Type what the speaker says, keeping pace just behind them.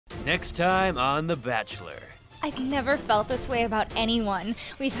Next time on The Bachelor. I've never felt this way about anyone.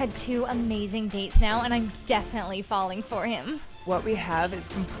 We've had 2 amazing dates now, and I'm definitely falling for him. What we have is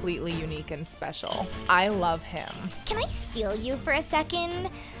completely unique and special. I love him. Can I steal you for a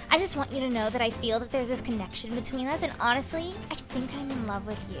second? I just want you to know that I feel that there's this connection between us, and honestly, I think I'm in love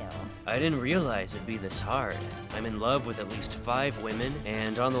with you. I didn't realize it'd be this hard. I'm in love with at least 5 women,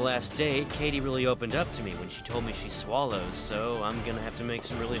 and on the last date, Katie really opened up to me when she told me she swallows, so I'm gonna have to make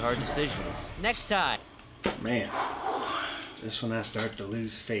some really hard decisions. Next time! Man, just when I start to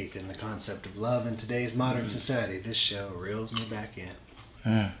lose faith in the concept of love in today's modern society, this show reels me back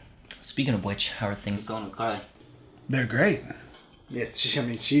in. Speaking of which, how are things going with Carly? They're great. Yeah, I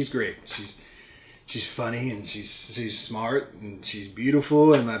mean, she's great. She's funny and she's smart and she's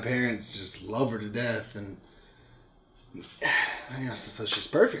beautiful, and my parents just love her to death, and I guess so she's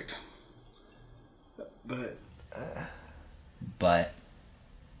perfect. But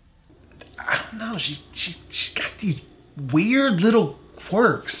I don't know. She's got these weird little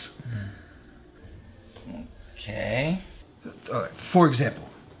quirks. Okay. For example,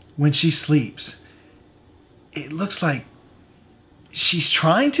 when she sleeps, it looks like she's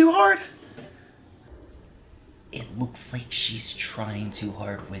trying too hard. It looks like she's trying too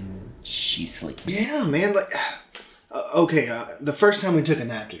hard when she sleeps. Yeah, man. Like, okay, the first time we took a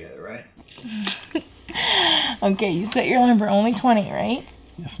nap together, right? Okay, you set your alarm for only 20, right?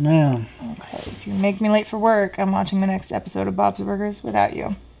 Yes, ma'am. Okay, if you make me late for work, I'm watching the next episode of Bob's Burgers without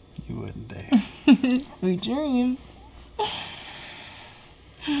you. You wouldn't, Dave. Sweet dreams.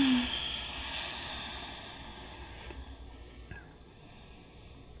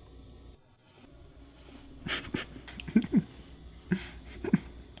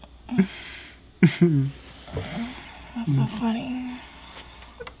 That's so funny.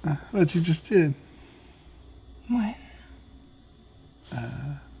 What you just did. What?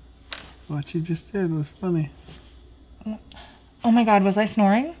 What you just did was funny. Oh my god, was I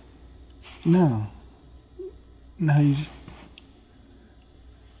snoring? No. No, you just...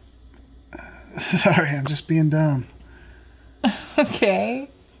 Sorry, I'm just being dumb. Okay.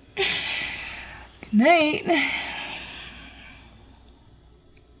 Good night.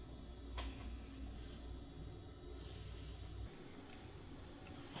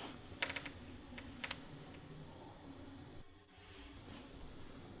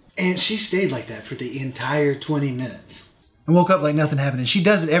 And she stayed like that for the entire 20 minutes. And woke up like nothing happened. And she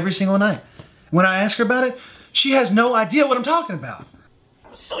does it every single night. When I ask her about it, she has no idea what I'm talking about.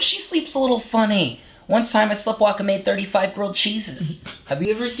 So she sleeps a little funny. One time I sleptwalk and made 35 grilled cheeses. Have you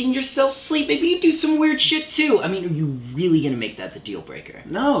ever seen yourself sleep? Maybe you do some weird shit too. I mean, are you really gonna make that the deal breaker?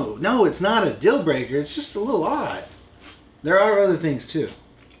 No, it's not a deal breaker. It's just a little odd. There are other things too.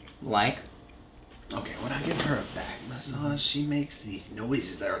 Like? Okay, when I give her a back massage, she makes these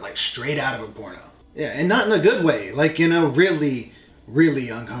noises that are like straight out of a porno. Yeah, and not in a good way. Like in a really, really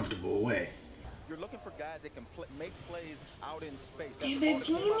uncomfortable way. You're looking for guys that can make plays out in space. Hey babe,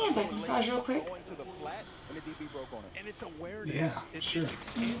 can you give me a back massage real quick? And it's awareness. Yeah, sure.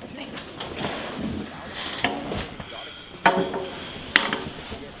 Thanks.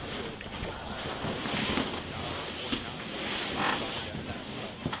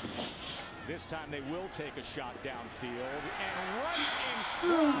 This time they will take a shot downfield and right in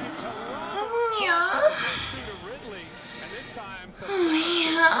stride to Robert. Yeah. To Ridley, and this time to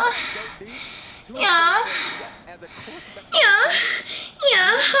Yeah.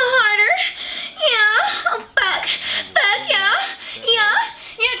 Yeah, harder. Yeah, oh, back, yeah.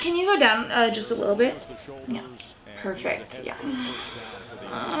 Can you go down just a little bit? Yeah, perfect, yeah.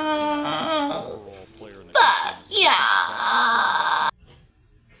 Back, yeah.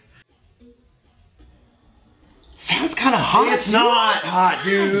 Sounds kind of hot. It's not hot,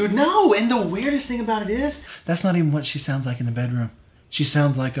 dude. No, and the weirdest thing about it is, that's not even what she sounds like in the bedroom. She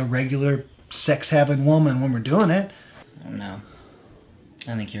sounds like a regular sex-having woman when we're doing it. I don't know.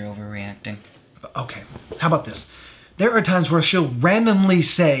 I think you're overreacting. Okay, how about this? There are times where she'll randomly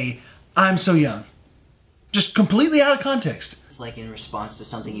say, "I'm so young." Just completely out of context. Like in response to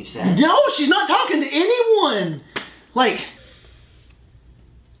something you've said? No, she's not talking to anyone! Like...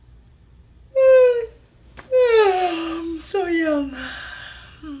 I'm so young.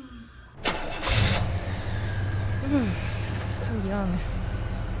 So young.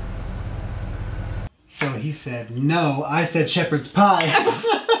 So he said no, I said shepherd's pie.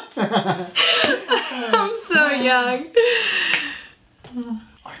 I'm so young.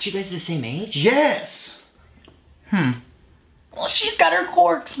 Aren't you guys the same age? Yes! Well, she's got her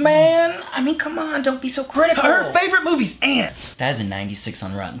quirks, man. I mean, come on, don't be so critical. Her favorite movie's Ants. That has a 96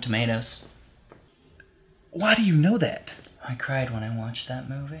 on Rotten Tomatoes. Why do you know that? I cried when I watched that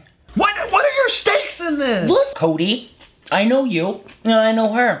movie. What are your stakes in this? Look, Cody, I know you, and I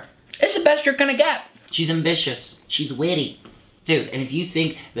know her. It's the best you're gonna get. She's ambitious. She's witty. Dude, and if you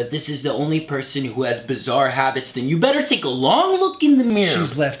think that this is the only person who has bizarre habits, then you better take a long look in the mirror.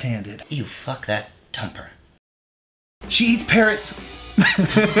 She's left-handed. You fuck that Tumper. She eats parrots.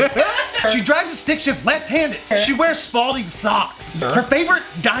 She drives a stick shift left-handed. She wears Spalding socks. Her favorite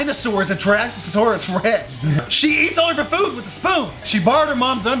dinosaur is a Tyrannosaurus Rex. She eats all of her food with a spoon. She borrowed her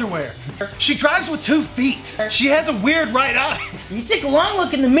mom's underwear. She drives with 2 feet. She has a weird right eye. You take a long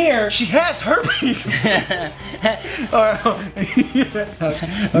look in the mirror. She has herpes.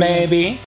 Maybe.